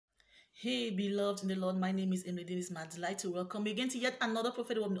Hey, beloved in the Lord, my name is Emily. It is my delight to welcome you again to yet another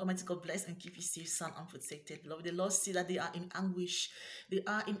prophetic word. Almighty God bless and keep you safe, sound, and protected. Beloved, the Lord see that they are in anguish. They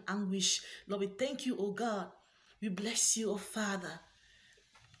are in anguish. Lord, we thank you, oh God. We bless you, oh Father.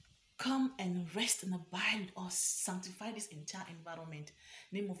 Come and rest and abide with us. Sanctify this entire environment.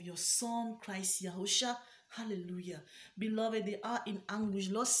 Name of your Son, Christ Yahushua. Hallelujah. Beloved, they are in anguish.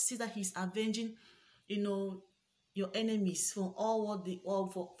 Lord, see that He's avenging, your enemies for all what they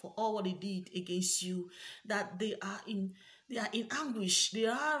for all what they did against you. That they are in anguish. They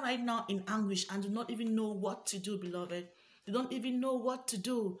are right now in anguish and do not even know what to do, beloved. They don't even know what to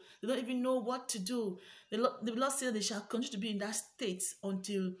do. They don't even know what to do. The Lord said they shall continue to be in that state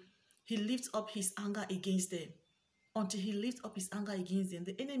until He lifts up His anger against them. Until He lifts up His anger against them.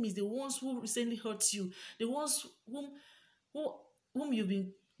 The enemies, the ones who recently hurt you, the ones whom you've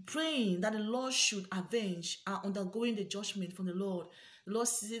been praying that the Lord should avenge, are undergoing the judgment from the Lord. The Lord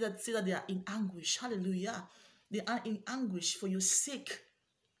say that they are in anguish. Hallelujah. They are in anguish for your sake.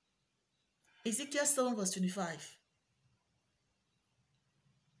 Ezekiel 7 verse 25.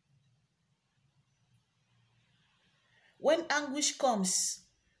 When anguish comes,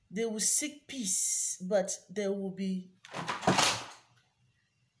 they will seek peace, but there will be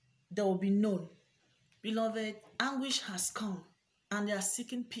none. Beloved, anguish has come and they are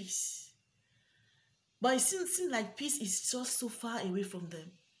seeking peace. But it seems like peace is just so far away from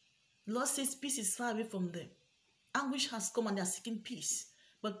them. The Lord says peace is far away from them. Anguish has come and they are seeking peace.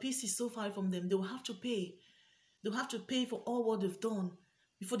 But peace is so far away from them. They will have to pay. They will have to pay for all what they've done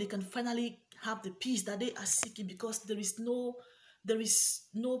before they can finally have the peace that they are seeking, because there is no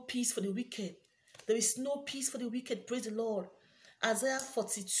peace for the wicked. There is no peace for the wicked. Praise the Lord. Isaiah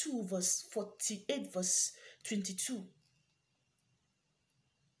 42 verse 48 verse 22.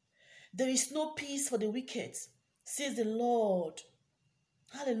 There is no peace for the wicked, says the Lord.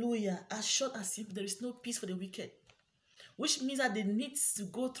 Hallelujah. As short as if there is no peace for the wicked, which means that they need to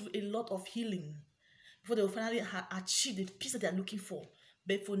go through a lot of healing before they will finally achieve the peace that they are looking for.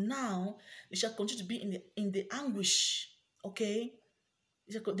 But for now, they shall continue to be in the anguish. Okay?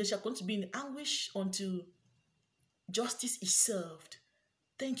 They shall continue to be in the anguish until justice is served.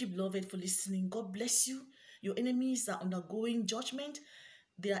 Thank you, beloved, for listening. God bless you. Your enemies are undergoing judgment.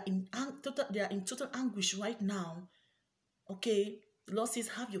 They are in total anguish right now. Okay? The Lord says,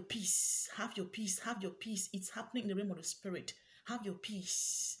 have your peace. Have your peace. Have your peace. It's happening in the realm of the Spirit. Have your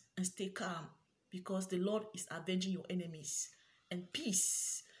peace and stay calm, because the Lord is avenging your enemies. And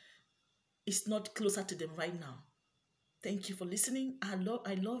peace is not closer to them right now. Thank you for listening. I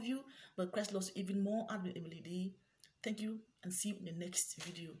love you, but Christ loves you even more. I've been Emily D. Thank you, and see you in the next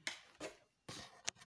video.